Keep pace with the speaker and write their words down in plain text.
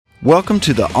Welcome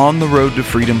to the On the Road to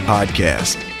Freedom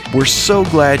podcast. We're so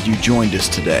glad you joined us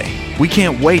today. We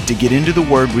can't wait to get into the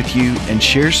Word with you and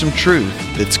share some truth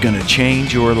that's going to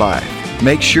change your life.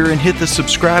 Make sure and hit the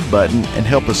subscribe button and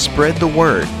help us spread the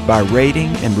word by rating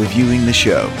and reviewing the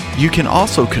show. You can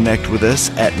also connect with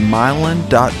us at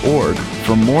mylan.org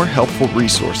for more helpful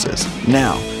resources.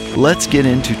 Now, let's get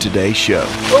into today's show.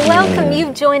 Well, welcome.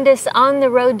 You've joined us on the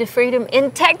road to freedom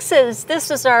in Texas.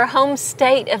 This is our home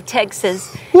state of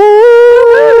Texas.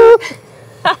 Woo!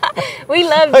 We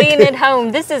love being at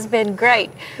home. This has been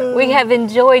great. We have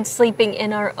enjoyed sleeping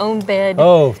in our own bed.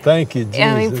 Oh, thank you, Jesus.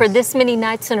 I mean, for this many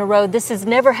nights in a row, this has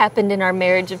never happened in our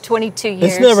marriage of 22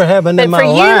 years. It's never happened in my life.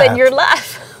 But for you and your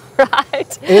life,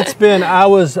 right? I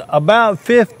was about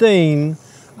 15.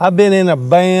 I've been in a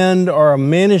band or a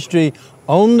ministry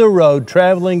on the road,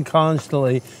 traveling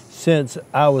constantly since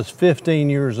I was 15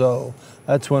 years old.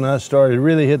 That's when I started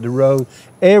really hit the road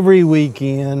every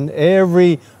weekend,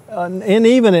 and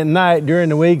even at night during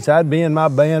the weeks, I'd be in my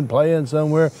band playing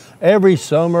somewhere. Every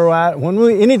summer,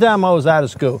 anytime I was out of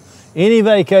school, any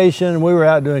vacation, we were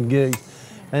out doing gigs.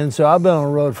 And so I've been on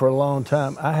the road for a long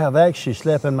time. I have actually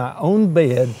slept in my own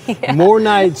bed more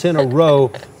nights in a row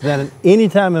than any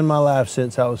time in my life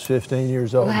since I was 15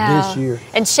 years old. Wow. This year.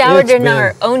 And showered in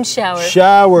our own shower.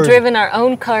 Showered. Driven our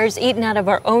own cars, eaten out of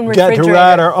our own refrigerator. Got to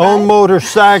ride our own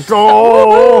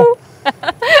motorcycle.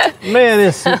 Man,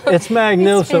 it's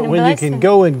magnificent when you can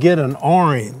go and get an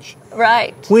orange.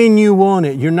 Right. When you want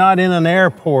it. You're not in an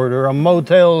airport or a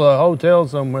motel, a hotel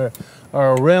somewhere,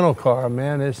 or a rental car,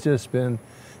 man.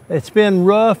 It's been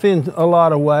rough in a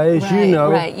lot of ways, right, you know.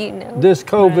 Right, you know. This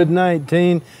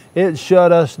COVID-19, it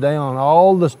shut us down.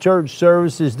 All the church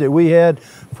services that we had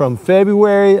from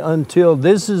February until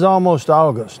this is almost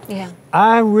August. Yeah.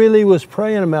 I really was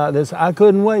praying about this. I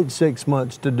couldn't wait 6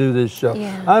 months to do this show.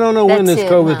 Yeah. I don't know when this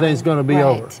COVID Mom. thing's going to be right.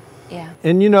 over. Yeah.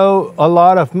 And you know, a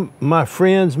lot of my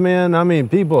friends, man, I mean,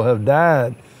 people have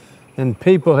died. And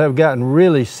people have gotten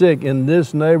really sick in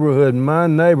this neighborhood. My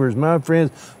neighbors, my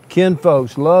friends,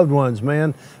 kinfolks, loved ones,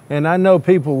 man. And I know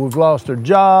people, we've lost their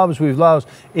jobs, we've lost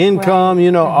income. Right.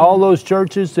 You know, all those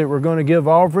churches that were going to give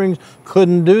offerings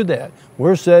couldn't do that.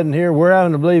 We're sitting here, we're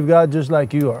having to believe God just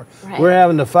like you are. Right. We're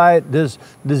having to fight this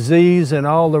disease and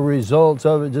all the results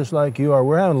of it just like you are.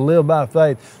 We're having to live by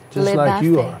faith just like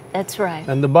you are. That's right.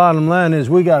 And the bottom line is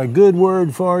we got a good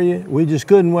word for you. We just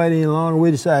couldn't wait any longer.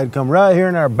 We decided to come right here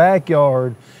in our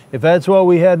backyard, if that's what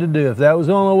we had to do, if that was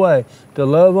the only way to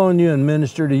love on you and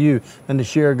minister to you and to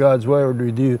share God's word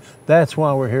with you. That's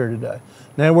why we're here today.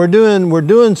 Now we're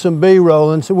doing some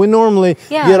B-roll, and so we normally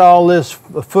get all this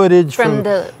footage from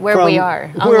where we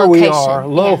are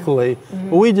locally. Yeah.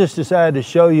 But we just decided to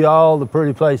show you all the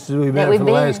pretty places we've been for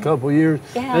the last couple of years,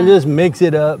 and just mix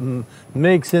it up and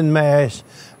mix and mash.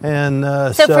 And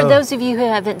so for those of you who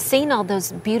haven't seen all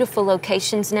those beautiful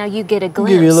locations, now you get a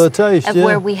glimpse give you a little taste, of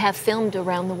where we have filmed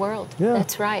around the world. Yeah.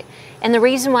 That's right. And the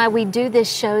reason why we do this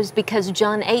show is because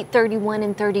John 8:31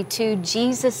 and 32,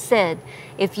 Jesus said,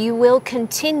 "If you will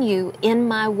continue in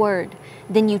my word,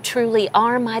 then you truly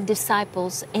are my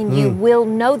disciples, and you will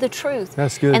know the truth.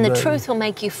 That's good, and the baby. truth will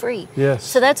make you free." Yes.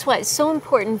 So that's why it's so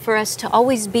important for us to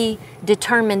always be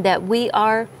determined that we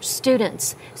are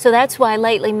students. So that's why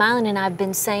lately Mylan and I have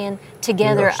been saying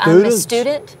together, I'm a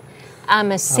student,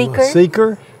 I'm a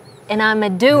seeker, and I'm a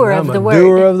doer of the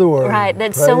word. Right.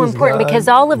 That's so important because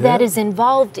all of that is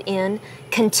involved in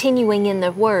continuing in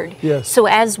the word. Yes. So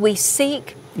as we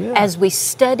seek, as we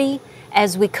study,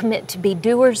 as we commit to be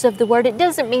doers of the word, it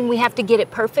doesn't mean we have to get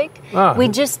it perfect. We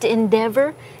just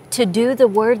endeavor to do the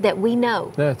word that we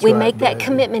know. We make that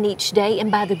commitment each day,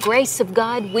 and by the grace of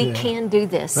God, we can do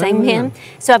this. Amen.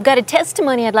 So I've got a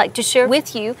testimony I'd like to share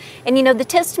with you. And you know, the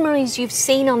testimonies you've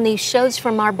seen on these shows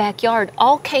from our backyard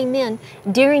all came in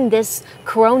during this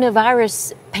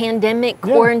coronavirus pandemic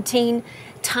quarantine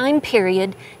time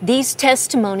period. These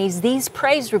testimonies, these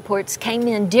praise reports came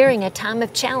in during a time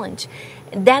of challenge.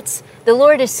 The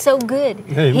Lord is so good.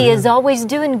 Amen. He is always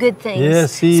doing good things.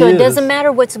 Yes, He so is. it doesn't matter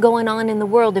what's going on in the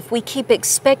world. If we keep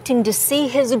expecting to see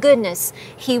His goodness,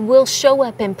 He will show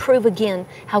up and prove again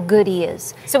how good He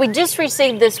is. So we just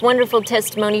received this wonderful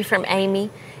testimony from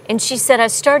Amy. And she said, "I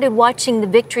started watching the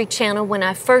Victory Channel when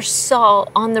I first saw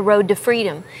On the Road to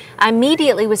Freedom. I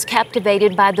immediately was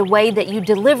captivated by the way that you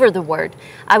deliver the word.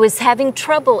 I was having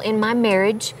trouble in my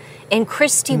marriage, and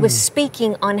Christy was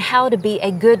speaking on how to be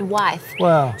a good wife.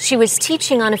 Wow. She was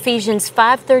teaching on Ephesians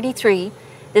 5:33.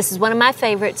 This is one of my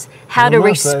favorites. How to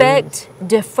respect,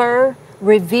 defer,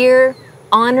 revere,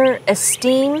 honor,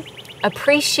 esteem,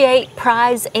 appreciate,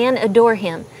 prize, and adore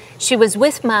Him. She was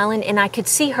with Mylan, and I could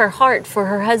see her heart for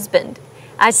her husband.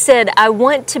 I said, I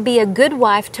want to be a good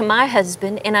wife to my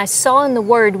husband, and I saw in the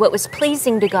Word what was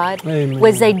pleasing to God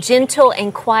was a gentle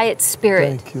and quiet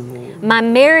spirit. Thank you, Lord. My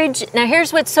marriage, now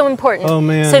here's what's so important. Oh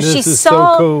man, so this she is saw,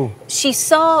 so cool. She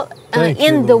saw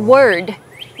in the Word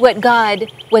what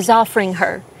God was offering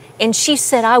her. And she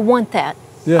said, I want that.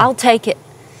 Yeah. I'll take it.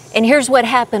 And here's what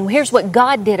happened. Here's what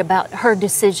God did about her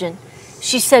decision.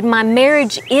 She said, my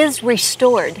marriage is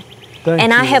restored.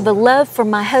 And I have a love for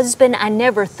my husband I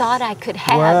never thought I could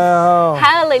have. Wow.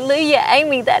 Hallelujah,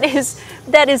 Amy. That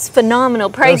is phenomenal.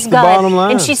 Praise God. Bottom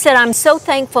line. And she said, I'm so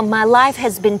thankful my life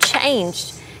has been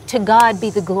changed. To God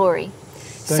be the glory.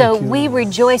 So we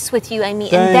rejoice with you, Amy.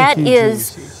 And that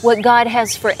is what God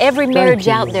has for every marriage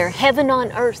out there. Heaven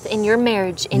on earth in your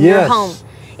marriage, in your home.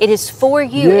 It is for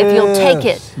you if you'll take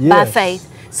it by faith.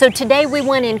 So today we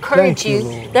want to encourage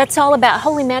you. That's all about,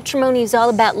 holy matrimony is all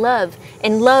about love.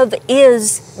 And love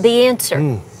is the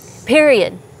answer.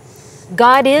 Period.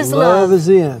 God is love. Love is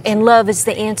the answer. And love is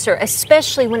the answer,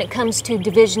 especially when it comes to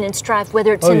division and strife,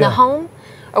 whether it's in the home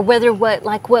or whether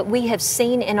what we have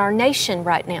seen in our nation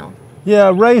right now.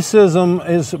 Yeah, racism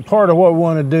is part of what we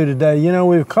want to do today. You know,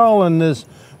 we're calling this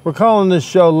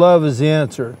show Love is the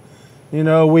Answer. You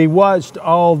know, we watched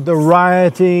all the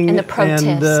rioting and the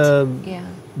protest.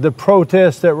 The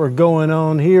protests that were going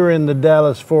on here in the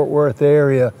Dallas-Fort Worth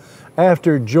area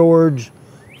after George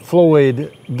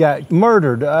Floyd got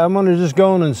murdered. I'm going to just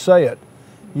go on and say it.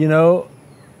 You know,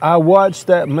 I watched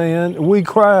that man. We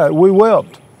cried. We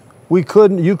wept.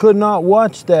 You could not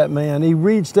watch that man. He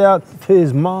reached out to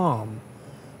his mom.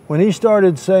 When he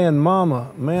started saying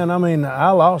mama, man, I mean,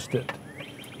 I lost it.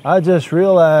 I just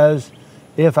realized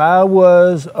if I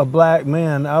was a black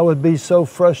man, I would be so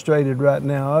frustrated right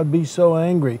now. I'd be so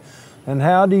angry. And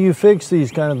how do you fix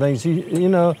these kind of things? You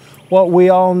know, what we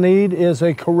all need is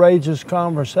a courageous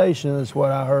conversation, is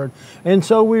what I heard. And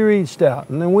so we reached out.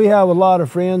 And then we have a lot of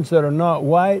friends that are not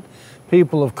white,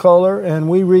 people of color, and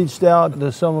we reached out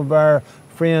to some of our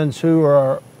friends who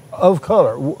are of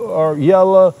color, are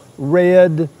yellow,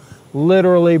 red,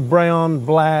 literally brown,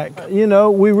 black. You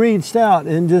know, we reached out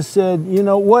and just said, you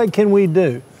know, what can we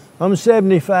do? I'm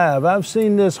 75. I've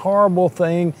seen this horrible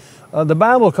thing. The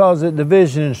Bible calls it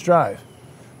division and strife.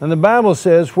 And the Bible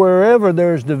says wherever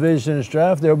there's division and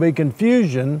strife, there'll be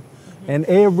confusion and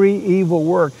every evil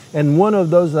work. And one of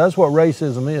those, that's what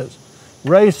racism is.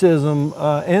 Racism,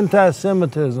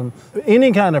 anti-Semitism,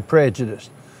 any kind of prejudice.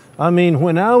 I mean,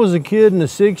 when I was a kid in the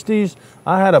 60s,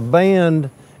 I had a band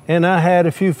and I had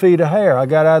a few feet of hair. I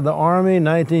got out of the Army in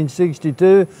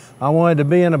 1962. I wanted to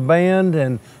be in a band,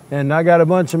 and I got a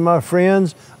bunch of my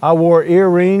friends. I wore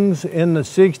earrings in the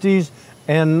 60s,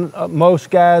 and most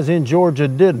guys in Georgia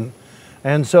didn't.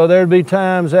 And so there'd be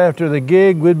times after the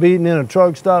gig, we'd be eating in a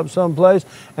truck stop someplace,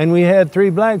 and we had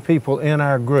 3 black people in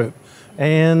our group.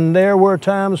 And there were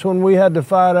times when we had to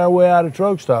fight our way out of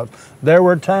truck stops. There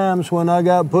were times when I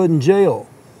got put in jail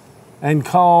and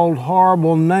called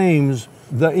horrible names.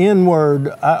 The N-word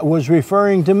was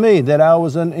referring to me, that I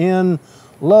was an N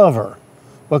lover,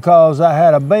 because I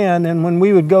had a band, and when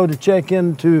we would go to check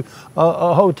into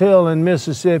a hotel in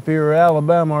Mississippi or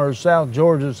Alabama or South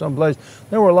Georgia someplace,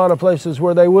 there were a lot of places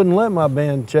where they wouldn't let my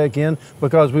band check in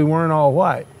because we weren't all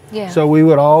white. Yeah. So we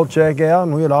would all check out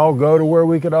and we would all go to where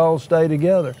we could all stay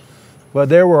together. But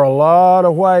there were a lot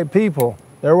of white people.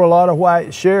 There were a lot of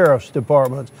white sheriff's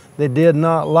departments that did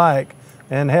not like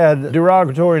and had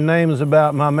derogatory names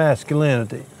about my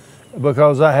masculinity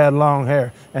because I had long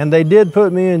hair. And they did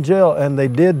put me in jail, and they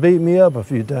did beat me up a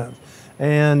few times.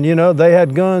 And, you know, they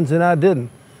had guns and I didn't.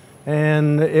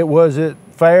 And was it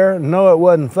fair? No, it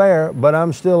wasn't fair, but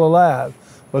I'm still alive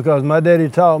because my daddy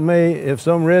taught me if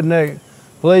some redneck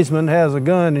policeman has a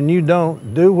gun and you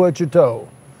don't, do what you're told.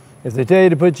 If they tell you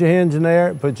to put your hands in the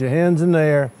air, put your hands in the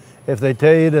air. If they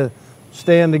tell you to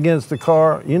stand against the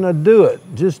car, you know, do it.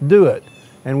 Just do it,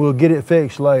 and we'll get it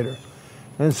fixed later.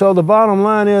 And so the bottom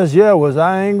line is, yeah, was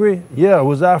I angry? Yeah.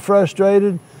 Was I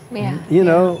frustrated? Yeah. You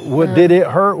know, did it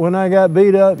hurt when I got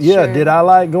beat up? Yeah. Sure. Did I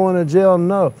like going to jail?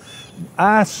 No.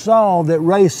 I saw that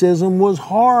racism was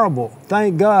horrible.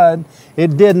 Thank God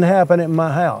it didn't happen at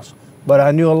my house. But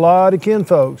I knew a lot of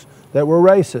kinfolks that were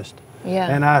racist. Yeah.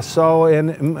 And I saw,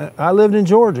 and I lived in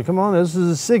Georgia. Come on, this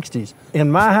is the 60s. In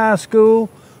my high school,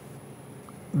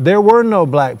 there were no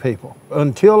black people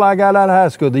until I got out of high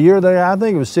school. The year that I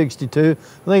think it was 62.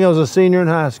 I think I was a senior in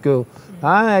high school.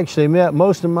 I actually met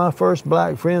most of my first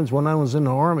black friends when I was in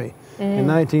the Army in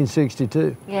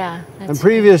 1962. Yeah. And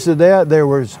previous to that, there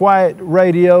was white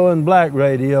radio and black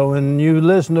radio. And you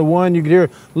listen to one, you could hear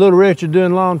Little Richard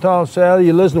doing Long Tall Sally.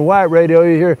 You listen to white radio,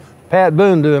 you hear Pat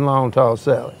Boone doing Long Tall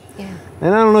Sally. Yeah.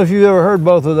 And I don't know if you've ever heard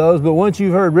both of those, but once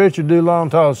you've heard Richard do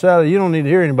Long Tall Sally, you don't need to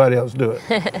hear anybody else do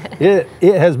it.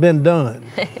 It has been done.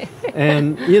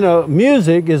 And, you know,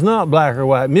 music is not black or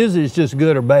white. Music is just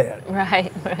good or bad.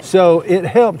 Right. So it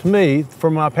helped me for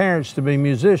my parents to be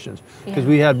musicians, because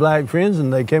we had black friends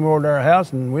and they came over to our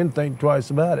house and we didn't think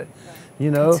twice about it. You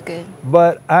know, that's good.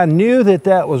 But I knew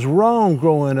that was wrong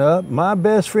growing up. My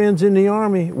best friends in the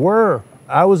Army were.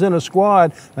 I was in a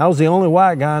squad. I was the only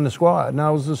white guy in the squad, and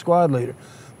I was the squad leader.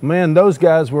 Man, those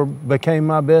guys became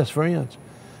my best friends.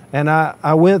 And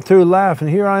I went through life, and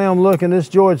here I am looking this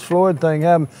George Floyd thing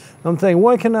happen. I'm thinking,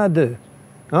 what can I do?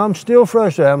 I'm still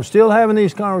frustrated. I'm still having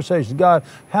these conversations. God,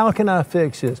 how can I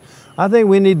fix this? I think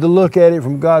we need to look at it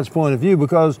from God's point of view,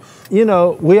 because, you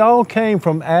know, we all came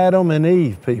from Adam and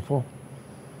Eve, people.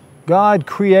 God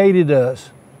created us,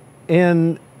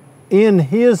 and in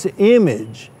His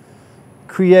image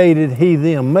created He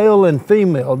them, male and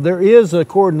female. There is,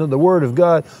 according to the Word of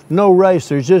God, no race.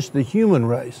 There's just the human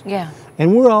race. Yeah.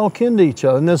 And we're all kin to each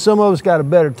other. Now, some of us got a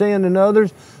better tan than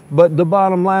others, but the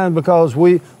bottom line, because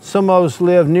some of us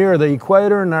live near the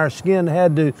equator and our skin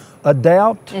had to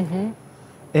adapt. Mm-hmm.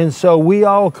 And so we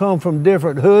all come from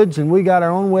different hoods, and we got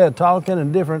our own way of talking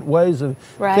and different ways of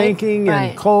thinking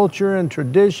and culture and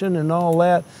tradition and all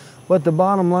that. But the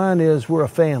bottom line is we're a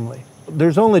family.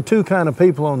 There's only two kind of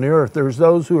people on the earth. There's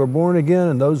those who are born again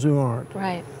and those who aren't.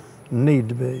 Right. Need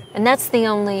to be. And that's the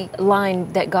only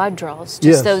line that God draws.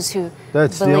 Just those who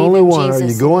that's believe the only in one. Jesus.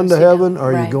 Are you going to heaven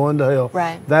or are you going to hell?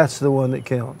 Right. That's the one that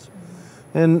counts.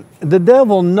 And the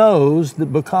devil knows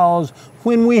that, because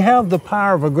when we have the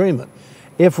power of agreement,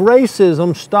 if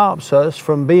racism stops us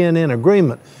from being in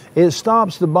agreement, it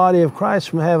stops the body of Christ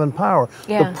from having power.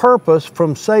 Yeah. The purpose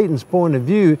from Satan's point of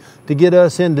view to get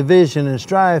us in division and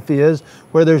strife is,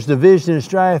 where there's division and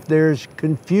strife, there's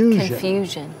confusion.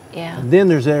 Confusion, yeah. And then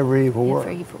there's every evil work.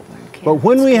 Every evil work, yeah. But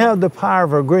when we have the power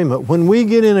of agreement, when we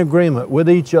get in agreement with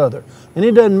each other, and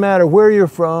it doesn't matter where you're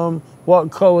from,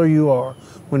 what color you are,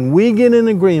 when we get in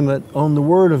agreement on the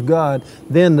Word of God,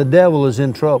 then the devil is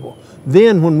in trouble.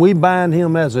 Then when we bind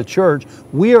him as a church,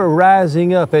 we are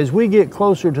rising up. As we get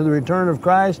closer to the return of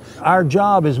Christ, our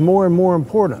job is more and more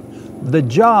important. The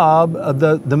job of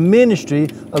the ministry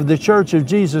of the Church of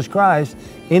Jesus Christ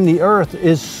in the earth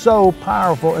is so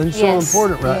powerful and so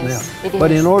important right now.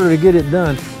 But in order to get it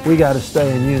done, we got to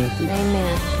stay in unity.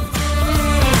 Amen.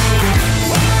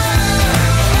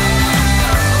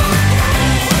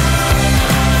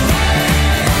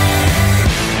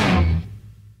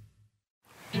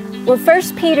 Well,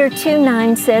 1 Peter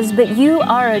 2:9 says, "But you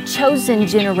are a chosen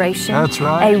generation, that's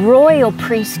right, a royal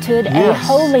priesthood, a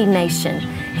holy nation,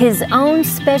 His own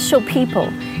special people,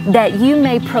 that you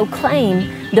may proclaim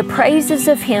the praises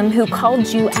of Him who called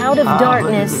you out of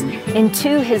darkness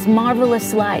into His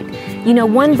marvelous light." You know,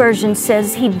 one version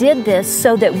says He did this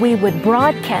so that we would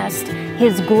broadcast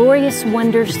His glorious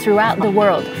wonders throughout the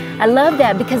world. I love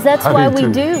that, because that's why we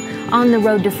do On the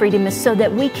Road to Freedom, is so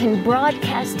that we can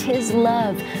broadcast His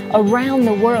love around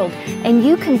the world. And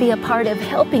you can be a part of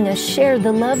helping us share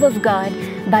the love of God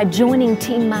by joining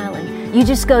Team Milan. You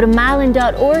just go to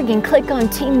Milan.org and click on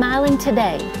Team Milan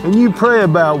today. And you pray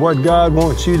about what God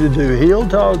wants you to do. He'll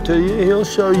talk to you. He'll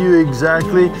show you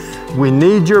exactly. We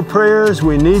need your prayers.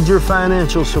 We need your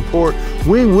financial support.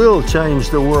 We will change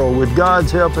the world with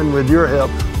God's help and with your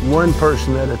help, one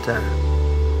person at a time.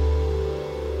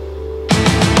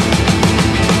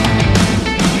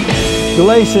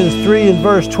 Galatians 3 and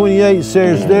verse 28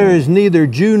 says, "There is neither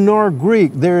Jew nor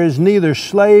Greek, there is neither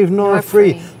slave nor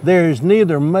free, there is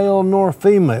neither male nor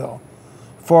female,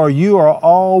 for you are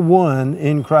all one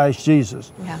in Christ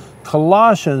Jesus." Yeah.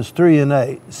 Colossians 3 and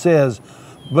 8 says,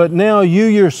 "But now you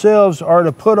yourselves are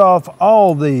to put off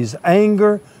all these: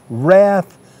 anger,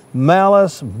 wrath,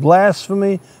 malice,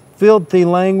 blasphemy, filthy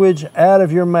language out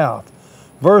of your mouth."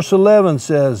 Verse 11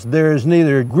 says, "There is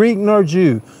neither Greek nor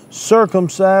Jew,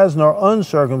 circumcised nor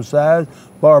uncircumcised,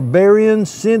 barbarian,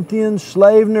 Scythian,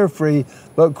 slave nor free,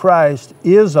 but Christ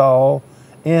is all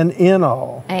and in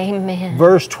all." Amen.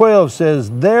 Verse 12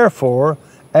 says, "Therefore,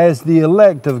 as the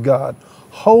elect of God,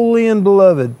 holy and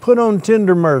beloved, put on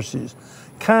tender mercies,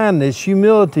 kindness,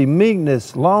 humility,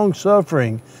 meekness,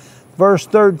 long-suffering." Verse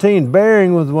 13,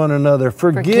 "Bearing with one another,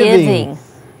 forgiving."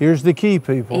 Here's the key,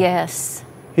 people. Yes.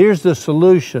 Here's the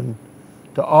solution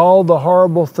to all the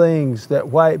horrible things that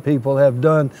white people have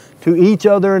done to each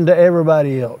other and to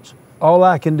everybody else. All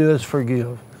I can do is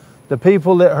forgive. The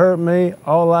people that hurt me,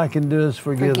 all I can do is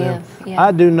forgive them. Yeah.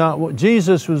 I do not.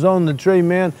 Jesus was on the tree,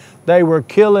 man. They were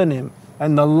killing him.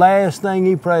 And the last thing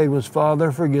he prayed was,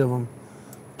 "Father, forgive them.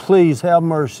 please have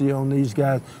mercy on these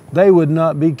guys. They would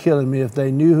not be killing me if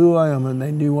they knew who I am and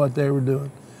they knew what they were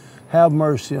doing. Have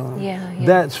mercy on them. Yeah.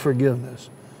 That's forgiveness.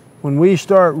 When we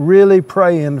start really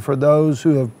praying for those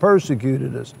who have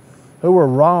persecuted us, who were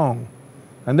wrong,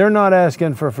 and they're not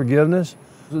asking for forgiveness.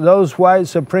 Those white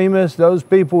supremacists, those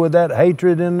people with that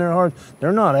hatred in their hearts,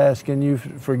 they're not asking you to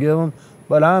forgive them,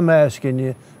 but I'm asking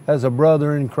you as a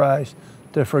brother in Christ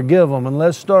to forgive them. And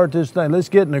let's start this thing. Let's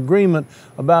get an agreement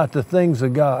about the things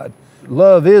of God.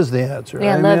 Love is the answer.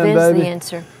 Yeah, Amen, love is baby? the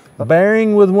answer.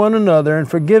 Bearing with one another and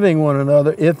forgiving one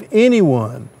another, if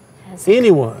anyone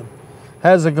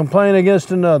has a complaint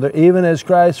against another, even as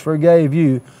Christ forgave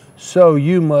you, so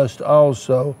you must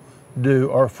also do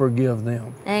or forgive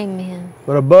them. Amen.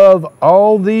 But above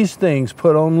all these things,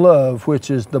 put on love, which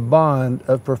is the bond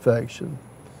of perfection.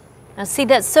 Now see,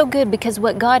 that's so good, because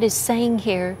what God is saying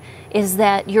here is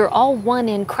that you're all one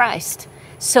in Christ.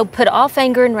 So put off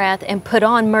anger and wrath and put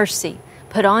on mercy,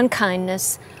 put on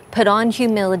kindness, put on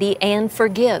humility, and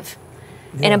forgive.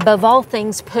 Yeah. And above all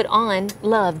things, put on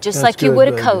love, just like you would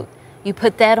a coat. You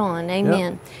put that on,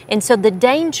 amen. Yep. And so the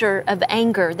danger of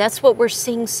anger, that's what we're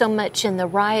seeing so much in the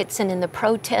riots and in the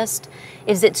protest,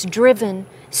 is it's driven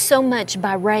so much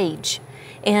by rage.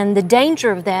 And the danger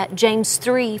of that, James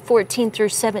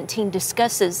 3:14-17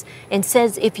 discusses and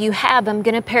says, if you have, I'm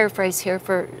going to paraphrase here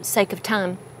for sake of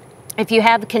time, if you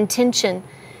have contention,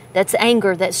 that's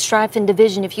anger, that's strife and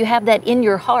division, if you have that in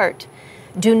your heart,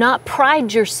 do not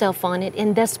pride yourself on it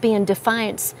and thus be in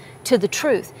defiance to the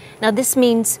truth. Now this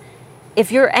means if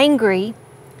you're angry,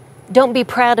 don't be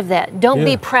proud of that. Don't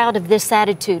be proud of this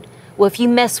attitude. Well, if you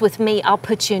mess with me, I'll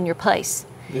put you in your place.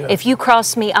 Yeah. If you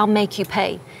cross me, I'll make you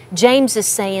pay. James is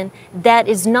saying that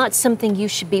is not something you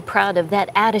should be proud of, that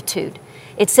attitude.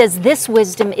 It says this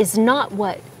wisdom is not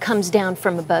what comes down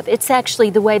from above. It's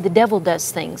actually the way the devil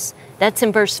does things. That's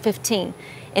in verse 15.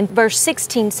 And verse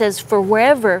 16 says, for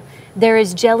wherever there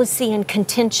is jealousy and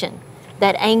contention,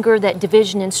 that anger, that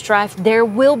division and strife, there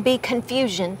will be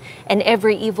confusion and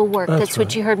every evil work. That's right.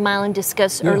 What you heard Mylon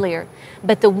discuss earlier.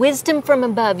 But the wisdom from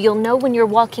above, you'll know when you're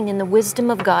walking in the wisdom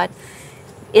of God,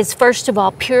 is first of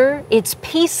all pure, it's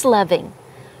peace-loving.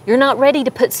 You're not ready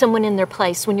to put someone in their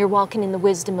place when you're walking in the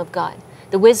wisdom of God.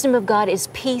 The wisdom of God is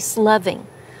peace-loving.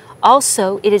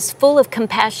 Also, it is full of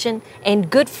compassion and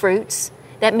good fruits.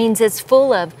 That means it's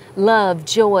full of love,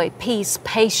 joy, peace,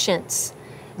 patience,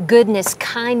 goodness,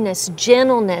 kindness,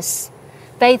 gentleness,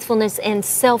 faithfulness, and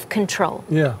self-control.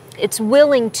 Yeah. It's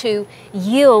willing to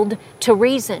yield to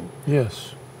reason.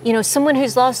 Yes. You know, someone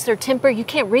who's lost their temper, you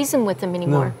can't reason with them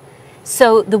anymore. No.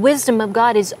 So the wisdom of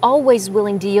God is always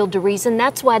willing to yield to reason.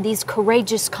 That's why these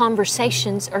courageous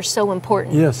conversations are so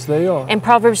important. Yes, they are. And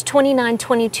Proverbs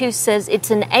 29:22 says, it's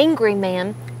an angry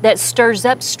man that stirs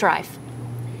up strife,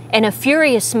 and a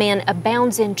furious man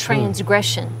abounds in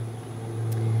transgression.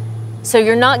 So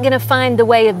you're not going to find the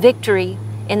way of victory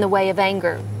in the way of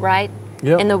anger, right?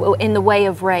 Yep. In the way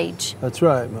of rage. That's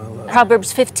right, my love.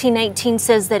 Proverbs 15:18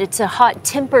 says that it's a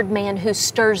hot-tempered man who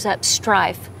stirs up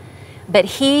strife. But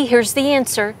here's the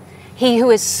answer, he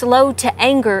who is slow to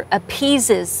anger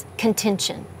appeases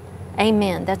contention.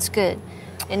 Amen. That's good.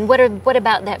 And what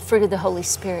about that fruit of the Holy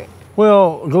Spirit?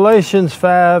 Well, Galatians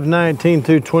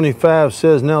 5:19-25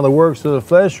 says, now the works of the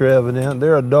flesh are evident.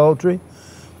 They're adultery,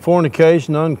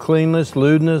 fornication, uncleanness,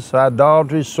 lewdness,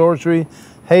 idolatry, sorcery,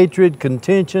 hatred,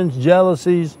 contentions,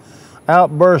 jealousies,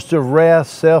 outbursts of wrath,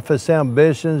 selfish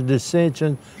ambitions,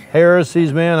 dissensions,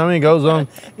 heresies, man, I mean, it goes on.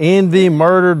 Envy,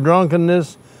 murder,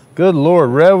 drunkenness, good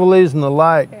Lord, revelries and the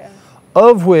like,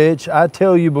 of which I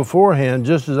tell you beforehand,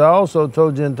 just as I also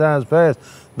told you in times past,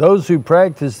 those who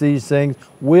practice these things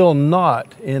will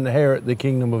not inherit the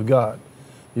kingdom of God.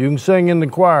 You can sing in the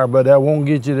choir, but that won't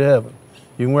get you to heaven.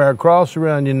 You can wear a cross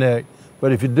around your neck,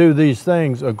 but if you do these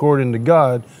things according to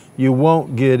God, you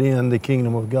won't get in the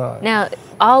kingdom of God. Now,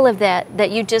 all of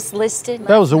that you just listed.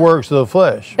 That was the works of the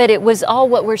flesh. But it was all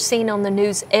what we're seeing on the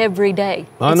news every day.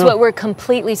 It's what we're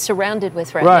completely surrounded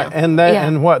with right now. Right,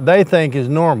 and what they think is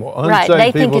normal. Right,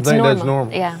 they think it's normal. That's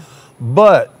normal. Yeah.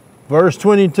 But, verse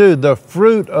 22, the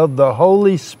fruit of the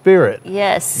Holy Spirit.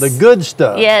 Yes. The good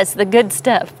stuff. Yes, the good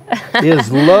stuff.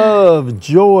 is love,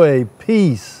 joy,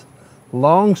 peace,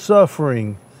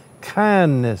 long-suffering,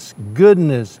 kindness,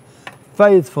 goodness,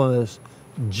 faithfulness,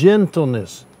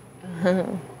 gentleness,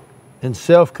 and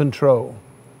self-control.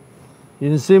 You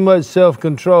didn't see much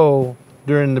self-control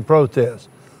during the protest.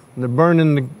 They're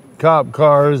burning the cop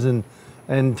cars and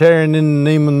tearing in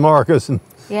Neiman Marcus and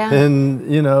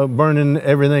you know, burning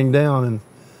everything down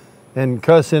and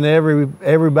cussing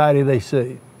everybody they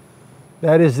see.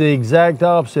 That is the exact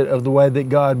opposite of the way that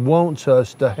God wants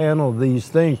us to handle these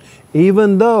things,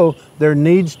 even though there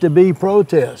needs to be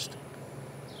protest.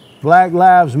 Black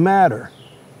lives matter.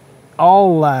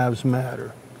 All lives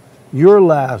matter. Your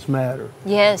lives matter.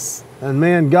 Yes. And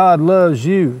man, God loves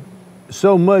you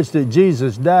so much that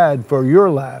Jesus died for your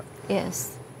life.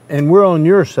 Yes. And we're on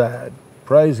your side.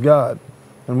 Praise God.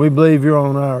 And we believe you're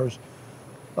on ours.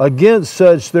 Against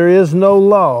such there is no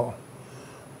law.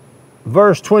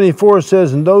 Verse 24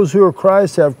 says, and those who are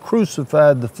Christ have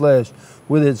crucified the flesh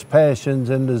with its passions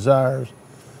and desires.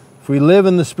 If we live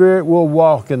in the Spirit, we'll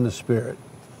walk in the Spirit.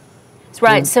 That's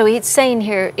right. So he's saying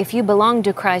here, if you belong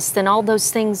to Christ, then all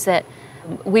those things that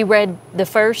we read the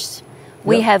first,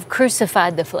 we have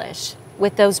crucified the flesh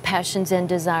with those passions and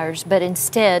desires. But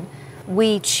instead,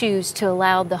 we choose to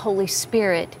allow the Holy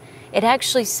Spirit. It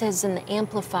actually says in the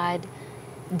Amplified,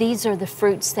 these are the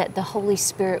fruits that the Holy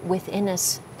Spirit within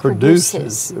us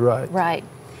produces. Right.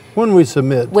 When we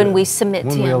submit to Him. When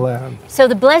we allow Him. So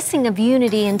the blessing of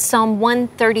unity in Psalm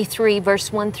 133,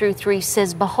 verse 1 through 3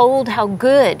 says, behold how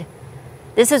good.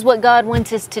 This is what God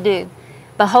wants us to do.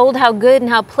 Behold how good and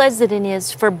how pleasant it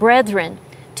is for brethren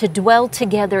to dwell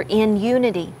together in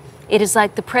unity. It is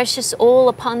like the precious oil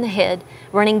upon the head,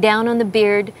 running down on the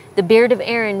beard of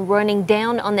Aaron running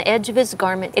down on the edge of his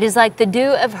garment. It is like the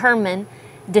dew of Hermon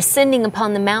descending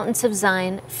upon the mountains of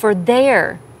Zion. For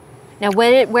there, now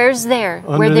where's there?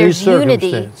 Under where there's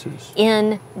unity circumstances.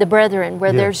 In the brethren,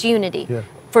 where there's unity. Yeah.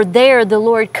 For there the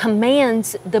Lord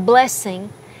commands the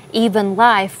blessing, even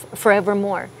life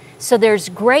forevermore. So there's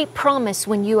great promise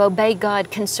when you obey God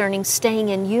concerning staying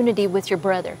in unity with your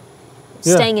brother,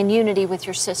 staying in unity with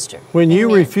your sister. When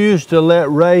you refuse to let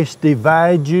race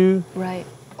divide you, right,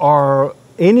 or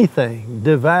anything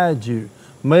divide you,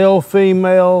 male,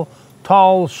 female,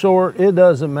 tall, short, it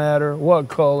doesn't matter what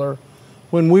color.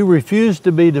 When we refuse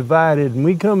to be divided and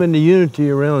we come into unity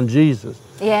around Jesus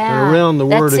and around the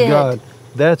Word of God,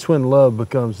 that's when love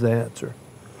becomes the answer.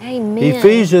 Amen.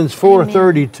 Ephesians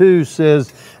 4:32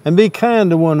 says, and be kind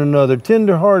to one another,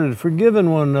 tenderhearted, forgiving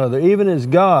one another, even as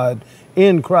God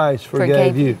in Christ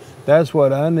forgave you. That's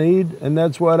what I need, and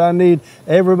that's what I need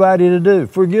everybody to do.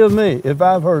 Forgive me if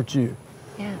I've hurt you.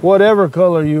 Yeah. Whatever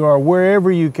color you are,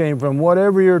 wherever you came from,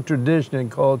 whatever your tradition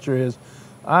and culture is,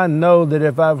 I know that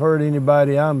if I've hurt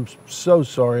anybody, I'm so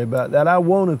sorry about that. I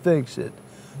want to fix it.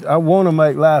 I want to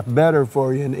make life better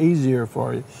for you and easier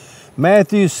for you.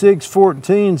 Matthew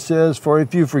 6:14 says, for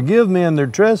if you forgive men their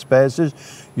trespasses,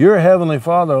 your heavenly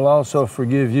Father will also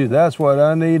forgive you. That's what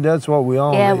I need. That's what we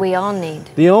all need. Yeah, we all need.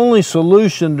 The only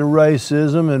solution to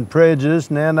racism and prejudice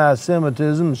and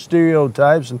anti-Semitism and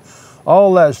stereotypes and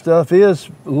all that stuff is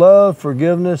love,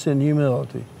 forgiveness, and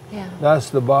humility. Yeah. That's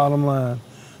the bottom line.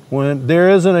 When there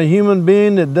isn't a human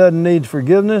being that doesn't need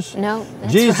forgiveness, no,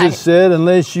 that's Jesus said,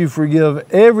 unless you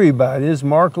forgive everybody, it's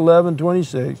Mark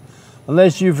 11:26,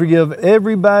 unless you forgive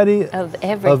everybody of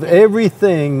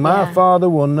everything, my Father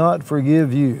will not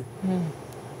forgive you.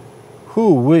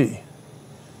 Who-wee.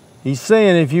 He's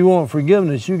saying if you want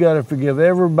forgiveness, you got to forgive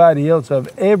everybody else of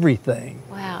everything.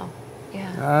 Wow.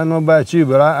 Yeah. I don't know about you,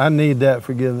 but I need that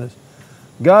forgiveness.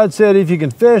 God said if you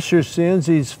confess your sins,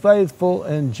 He's faithful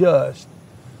and just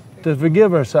to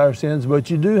forgive us our sins,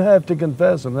 but you do have to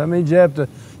confess them. That means you have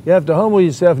to humble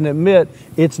yourself and admit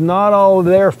it's not all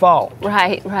their fault.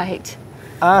 Right.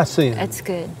 I sinned. That's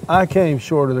good. I came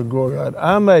short of the glory of God.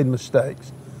 I made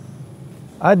mistakes.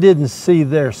 I didn't see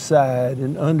their side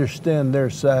and understand their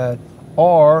side.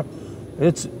 Or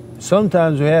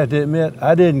sometimes we have to admit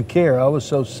I didn't care. I was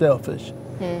so selfish.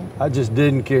 I just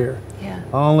didn't care. Yeah.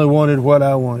 I only wanted what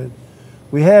I wanted.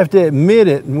 We have to admit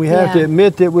it, and we have to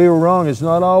admit that we were wrong. It's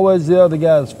not always the other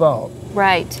guy's fault.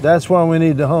 Right. That's why we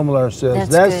need to humble ourselves.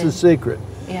 That's the secret.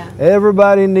 Yeah.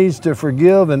 Everybody needs to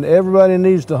forgive, and everybody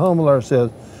needs to humble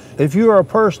ourselves. If you are a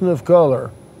person of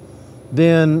color,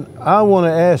 then I want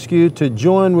to ask you to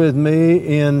join with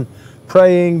me in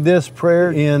praying this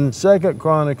prayer in 2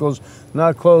 Chronicles, and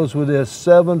I'll close with this,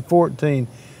 7:14.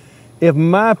 If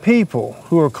my people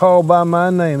who are called by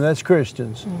my name, that's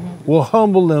Christians, will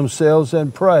humble themselves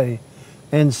and pray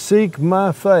and seek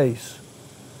my face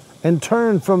and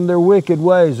turn from their wicked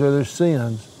ways or their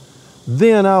sins,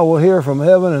 then I will hear from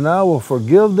heaven and I will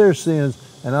forgive their sins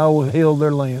and I will heal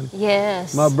their land.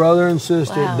 Yes. My brother and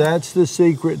sister, that's the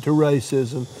secret to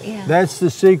racism. Yeah. That's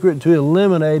the secret to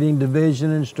eliminating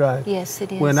division and strife. Yes,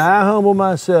 it is. When I humble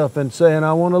myself and say, and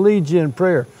I want to lead you in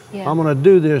prayer, I'm going to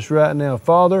do this right now.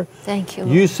 Father, thank you,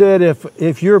 Lord. You said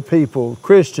if your people,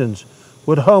 Christians,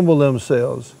 would humble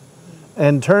themselves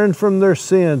and turn from their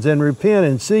sins and repent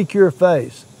and seek your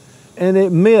face and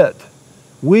admit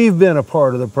We've been a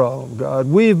part of the problem, God.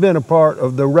 We've been a part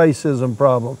of the racism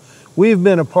problem. We've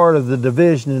been a part of the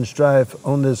division and strife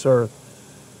on this earth.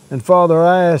 And Father,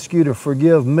 I ask you to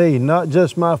forgive me, not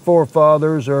just my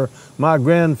forefathers or my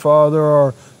grandfather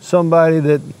or somebody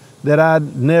that I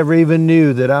never even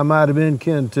knew that I might have been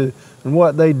kin to and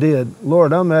what they did.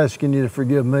 Lord, I'm asking you to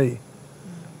forgive me.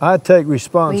 I take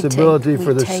responsibility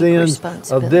for the sins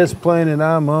of this planet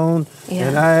I'm on. Yeah.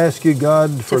 And I ask you,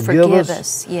 God, to forgive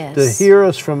us, yes. To hear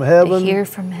us from heaven. To hear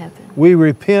from heaven. We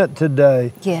repent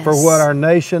today for what our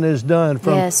nation has done,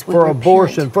 for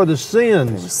abortion, for the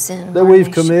sins that we've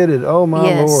committed. Oh,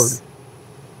 my Lord.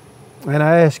 And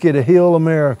I ask you to heal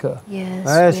America. Yes,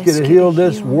 I ask you to heal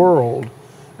this world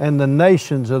and the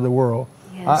nations of the world.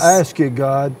 Yes. I ask you,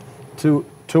 God, to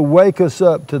wake us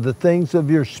up to the things of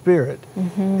your Spirit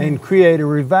and create a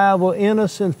revival in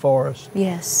us and for us.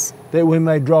 Yes. That we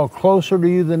may draw closer to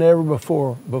you than ever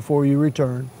before you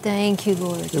return. Thank you,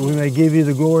 Lord. That we may give you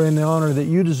the glory and the honor that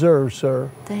you deserve, sir.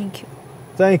 Thank you.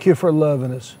 Thank you for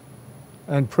loving us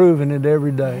and proving it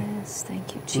every day. Yes,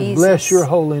 thank you, We Jesus. bless your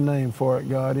holy name for it,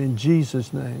 God, in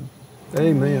Jesus' name.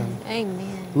 Amen.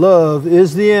 Amen. Love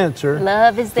is the answer.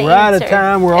 Love is the answer. We're out of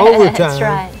time. We're over time. That's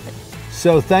right.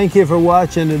 So thank you for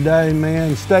watching today,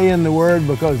 man. Stay in the Word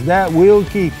because that will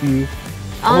keep you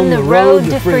on the road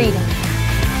to freedom.